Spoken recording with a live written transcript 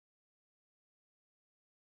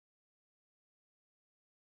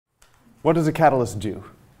What does a catalyst do?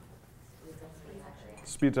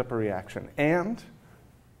 Speeds up a reaction. And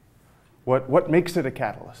what makes it a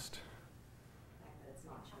catalyst?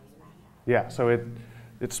 Yeah, so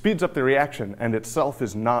it speeds up the reaction and itself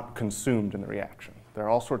is not consumed in the reaction. There are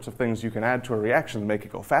all sorts of things you can add to a reaction to make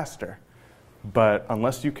it go faster, but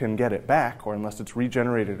unless you can get it back or unless it's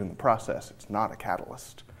regenerated in the process, it's not a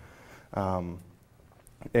catalyst.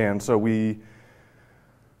 And so we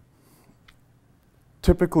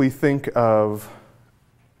typically think of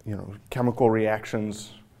chemical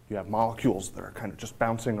reactions. You have molecules that are kind of just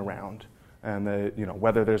bouncing around. And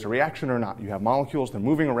whether there's a reaction or not, you have molecules, they're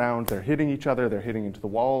moving around, they're hitting each other, they're hitting into the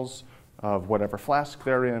walls of whatever flask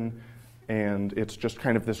they're in, and it's just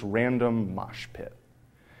kind of this random mosh pit.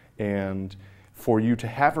 And for you to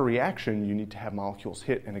have a reaction, you need to have molecules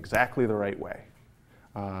hit in exactly the right way.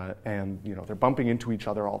 And they're bumping into each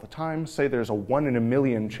other all the time. Say there's a 1 in a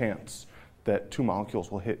million chance that two molecules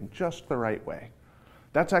will hit in just the right way.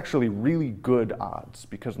 That's actually really good odds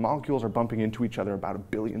because molecules are bumping into each other about 1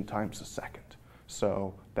 billion times a second.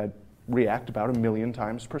 So that react about 1 million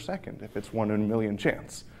times per second if it's 1 in a million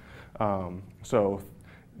chance. So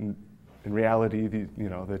in reality,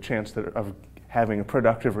 the chance of having a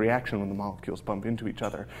productive reaction when the molecules bump into each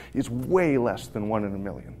other is way less than 1 in a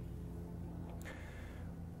million.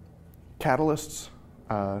 Catalysts,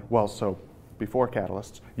 so before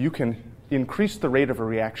catalysts, you can increase the rate of a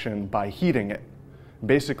reaction by heating it.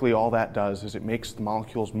 Basically, all that does is it makes the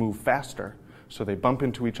molecules move faster, so they bump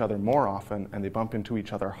into each other more often and they bump into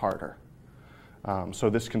each other harder. So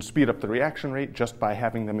this can speed up the reaction rate just by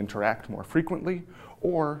having them interact more frequently,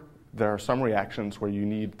 or there are some reactions where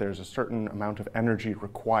there's a certain amount of energy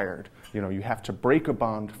required. You have to break a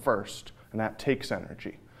bond first, and that takes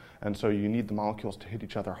energy. And so you need the molecules to hit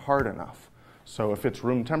each other hard enough. So if it's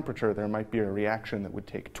room temperature, there might be a reaction that would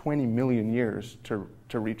take 20 million years to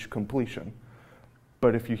reach completion.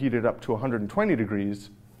 But if you heat it up to 120 degrees,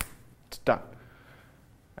 it's done.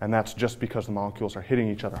 And that's just because the molecules are hitting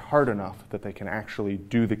each other hard enough that they can actually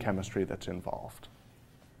do the chemistry that's involved.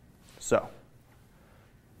 So,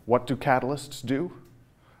 what do catalysts do?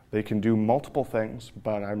 They can do multiple things,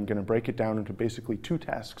 but I'm going to break it down into basically 2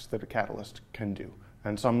 tasks that a catalyst can do.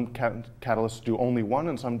 And some catalysts do only one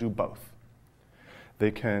and some do both. They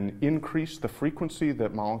can increase the frequency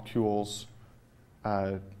that molecules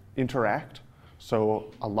interact. So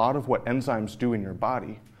a lot of what enzymes do in your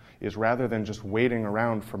body is rather than just waiting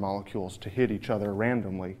around for molecules to hit each other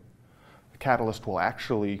randomly, the catalyst will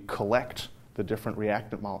actually collect the different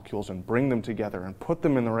reactant molecules and bring them together and put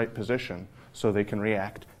them in the right position so they can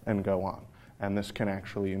react and go on. And this can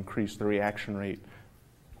actually increase the reaction rate,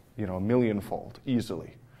 1 million-fold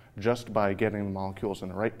easily, just by getting the molecules in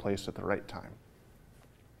the right place at the right time.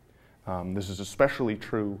 This is especially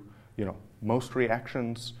true, most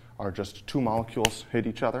reactions are just 2 molecules hit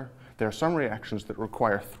each other. There are some reactions that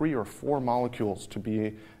require 3 or 4 molecules to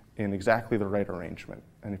be in exactly the right arrangement.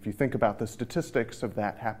 And if you think about the statistics of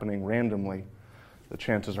that happening randomly, the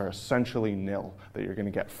chances are essentially nil that you're going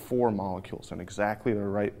to get 4 molecules in exactly the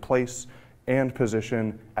right place and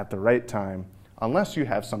position at the right time, unless you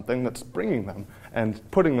have something that's bringing them and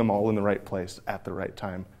putting them all in the right place at the right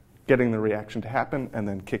time, getting the reaction to happen, and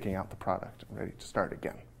then kicking out the product and ready to start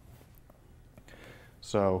again.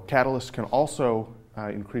 So catalysts can also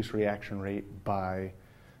increase reaction rate by,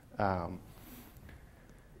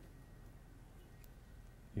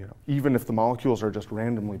 even if the molecules are just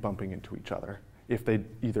randomly bumping into each other, if they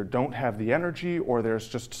either don't have the energy or there's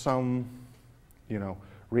just some,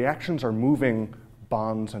 reactions are moving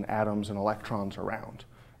bonds and atoms and electrons around.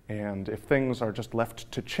 And if things are just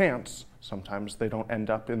left to chance, sometimes they don't end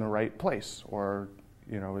up in the right place, or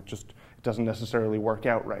it doesn't necessarily work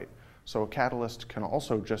out right. So a catalyst can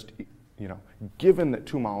also just, given that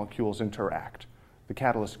 2 molecules interact, the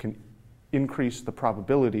catalyst can increase the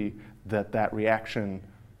probability that that reaction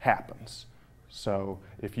happens. So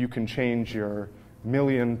if you can change your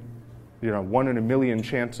 1 in a million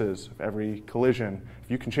chances of every collision, if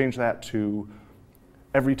you can change that to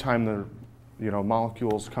every time the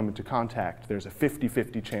molecules come into contact, there's a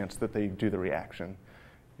 50-50 chance that they do the reaction,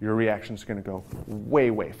 your reaction's going to go way,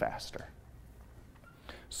 way faster.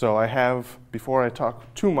 So before I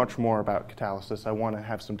talk too much more about catalysis, I want to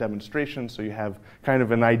have some demonstrations so you have kind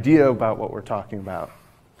of an idea about what we're talking about.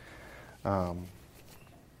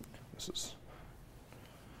 This is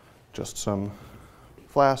just some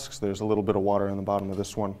flasks. There's a little bit of water in the bottom of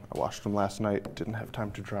this one. I washed them last night, didn't have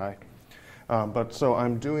time to dry. But so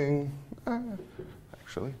I'm doing,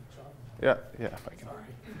 actually, yeah, if I can.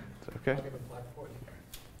 Is that okay?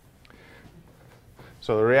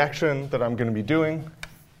 So the reaction that I'm going to be doing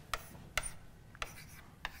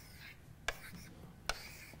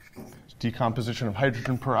decomposition of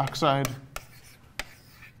hydrogen peroxide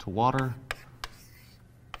to water,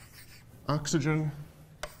 oxygen.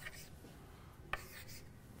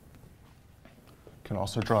 Can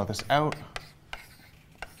also draw this out.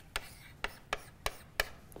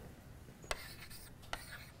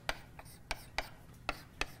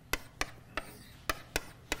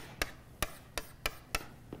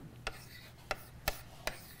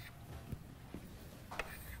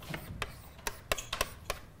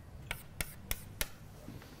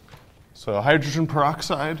 So hydrogen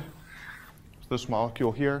peroxide, this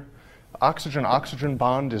molecule here. Oxygen-oxygen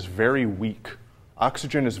bond is very weak.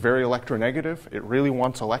 Oxygen is very electronegative. It really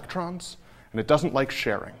wants electrons, and it doesn't like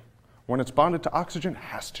sharing. When it's bonded to oxygen, it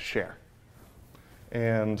has to share.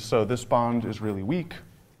 And so this bond is really weak.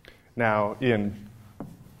 Now, in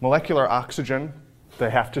molecular oxygen,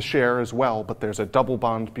 they have to share as well, but there's a double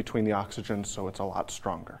bond between the oxygens, so it's a lot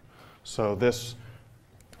stronger. So this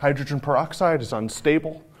hydrogen peroxide is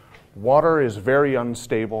unstable. Water is very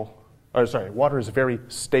unstable. Water is very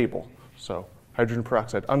stable. So hydrogen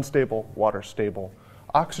peroxide unstable, water stable.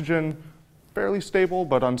 Oxygen fairly stable,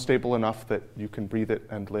 but unstable enough that you can breathe it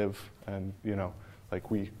and live. And like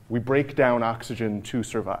we break down oxygen to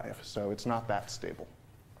survive, so it's not that stable.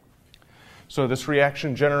 So this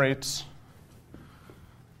reaction generates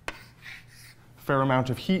a fair amount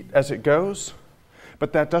of heat as it goes,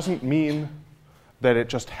 but that doesn't mean that it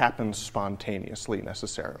just happens spontaneously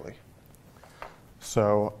necessarily.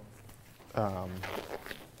 So I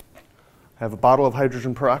have a bottle of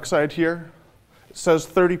hydrogen peroxide here. It says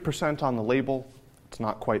 30% on the label. It's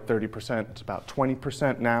not quite 30%, it's about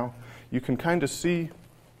 20% now. You can kind of see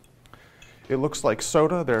it looks like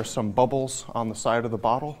soda. There are some bubbles on the side of the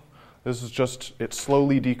bottle. This is just, it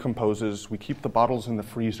slowly decomposes. We keep the bottles in the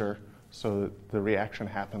freezer so that the reaction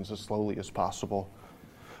happens as slowly as possible.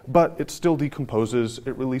 But it still decomposes.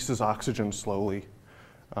 It releases oxygen slowly.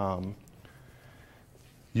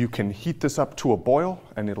 You can heat this up to a boil,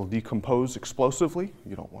 and it'll decompose explosively.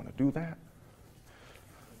 You don't want to do that.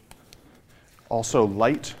 Also,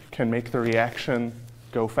 light can make the reaction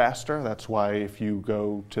go faster. That's why if you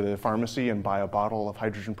go to the pharmacy and buy a bottle of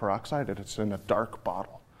hydrogen peroxide, it's in a dark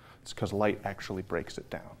bottle. It's because light actually breaks it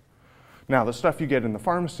down. Now, the stuff you get in the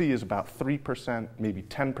pharmacy is about 3%, maybe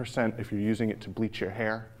 10% if you're using it to bleach your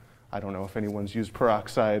hair. I don't know if anyone's used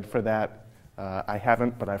peroxide for that. I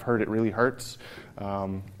haven't, but I've heard it really hurts.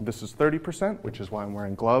 This is 30%, which is why I'm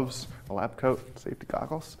wearing gloves, a lab coat, safety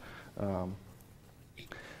goggles.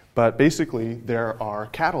 But basically, there are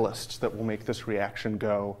catalysts that will make this reaction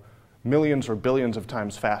go millions or billions of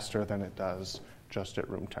times faster than it does just at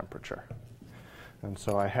room temperature. And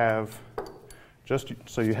so I have, just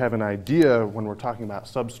so you have an idea when we're talking about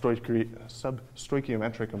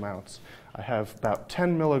substoichiometric amounts, I have about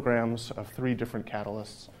 10 milligrams of 3 different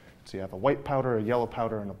catalysts. So you have a white powder, a yellow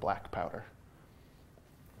powder, and a black powder.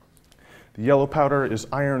 The yellow powder is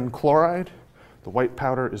iron chloride. The white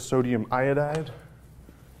powder is sodium iodide.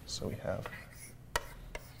 So we have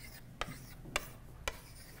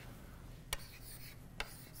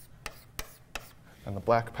and the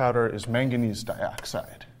black powder is manganese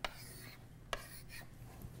dioxide.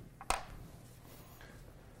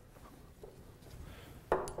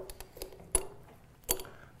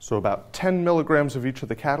 So about 10 milligrams of each of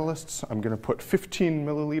the catalysts. I'm going to put 15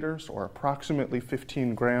 milliliters, or approximately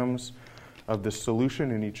 15 grams, of this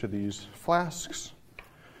solution in each of these flasks.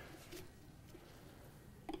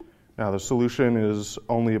 Now the solution is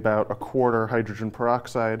only about a quarter hydrogen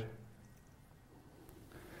peroxide,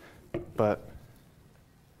 but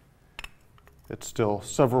it's still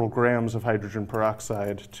several grams of hydrogen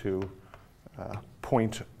peroxide to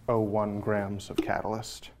 0.01 grams of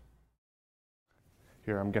catalyst.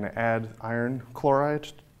 Here I'm going to add iron chloride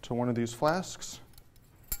to one of these flasks.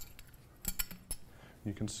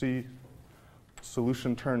 You can see the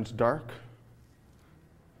solution turns dark.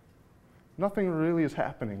 Nothing really is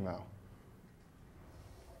happening now.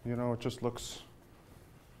 It just looks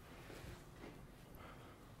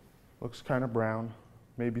kind of brown.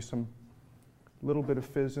 Maybe some little bit of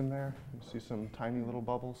fizz in there. You see some tiny little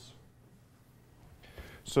bubbles.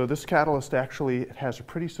 So this catalyst actually has a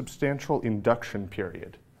pretty substantial induction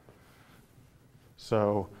period.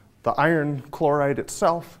 So the iron chloride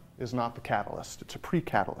itself is not the catalyst. It's a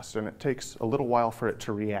pre-catalyst, and it takes a little while for it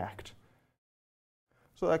to react.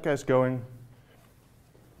 So that guy's going.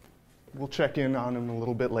 We'll check in on him a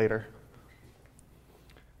little bit later.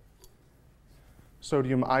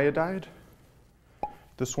 Sodium iodide.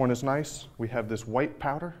 This one is nice. We have this white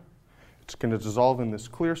powder. It's going to dissolve in this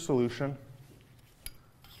clear solution.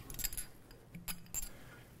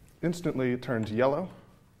 Instantly, it turns yellow.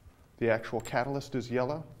 The actual catalyst is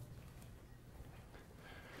yellow.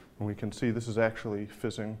 And we can see this is actually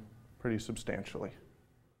fizzing pretty substantially.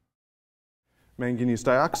 Manganese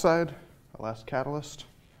dioxide, the last catalyst,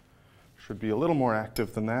 should be a little more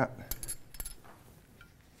active than that.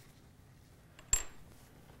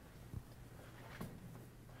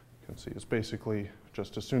 You can see it's basically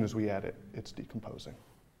just as soon as we add it, it's decomposing.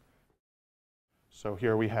 So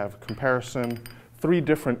here we have comparison, 3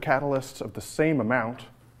 different catalysts of the same amount.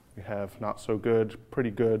 We have not so good,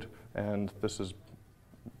 pretty good, and this is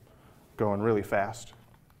going really fast.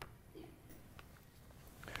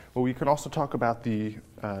 Well, we can also talk about the,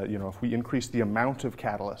 if we increase the amount of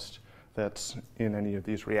catalyst that's in any of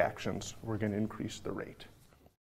these reactions, we're going to increase the rate.